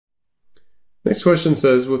Next question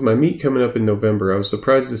says, with my meet coming up in November, I was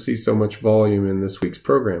surprised to see so much volume in this week's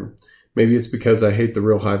program. Maybe it's because I hate the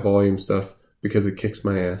real high volume stuff because it kicks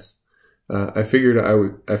my ass. I figured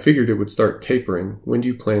it would start tapering. When do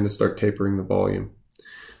you plan to start tapering the volume? I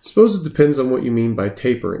suppose it depends on what you mean by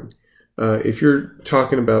tapering. If you're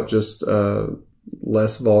talking about just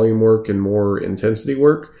less volume work and more intensity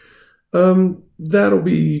work, that'll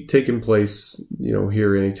be taking place,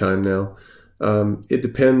 here anytime now. It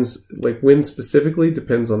depends, like when specifically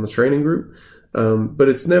depends on the training group, but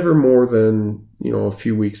it's never more than, a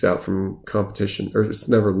few weeks out from competition, or it's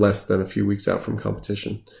never less than a few weeks out from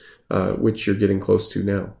competition, which you're getting close to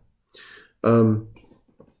now.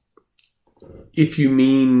 If you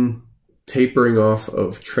mean tapering off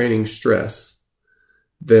of training stress,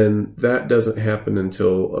 then that doesn't happen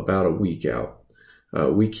until about a week out.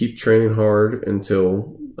 We keep training hard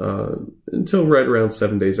until right around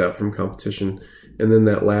 7 days out from competition. And then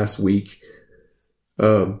that last week,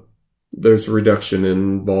 there's a reduction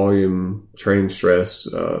in volume, training stress,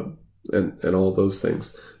 and all those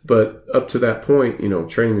things. But up to that point,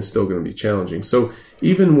 training is still going to be challenging. So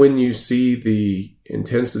even when you see the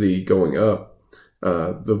intensity going up,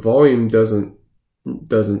 the volume doesn't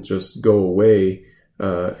just go away,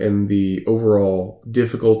 and the overall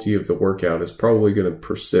difficulty of the workout is probably going to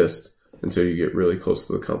persist until you get really close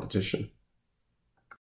to the competition.